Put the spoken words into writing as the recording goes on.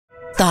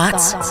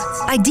thoughts,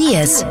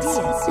 ideas,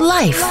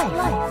 life.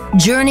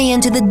 Journey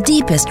into the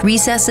deepest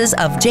recesses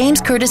of James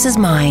Curtis's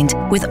mind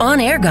with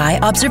On-Air Guy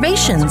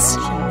observations.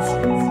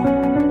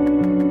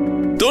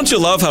 Don't you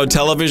love how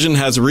television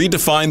has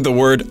redefined the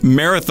word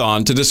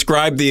marathon to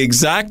describe the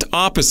exact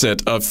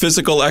opposite of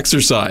physical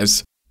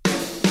exercise?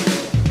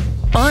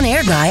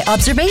 On-Air Guy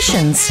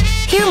observations.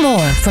 Hear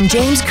more from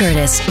James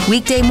Curtis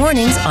weekday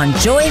mornings on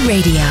Joy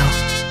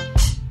Radio.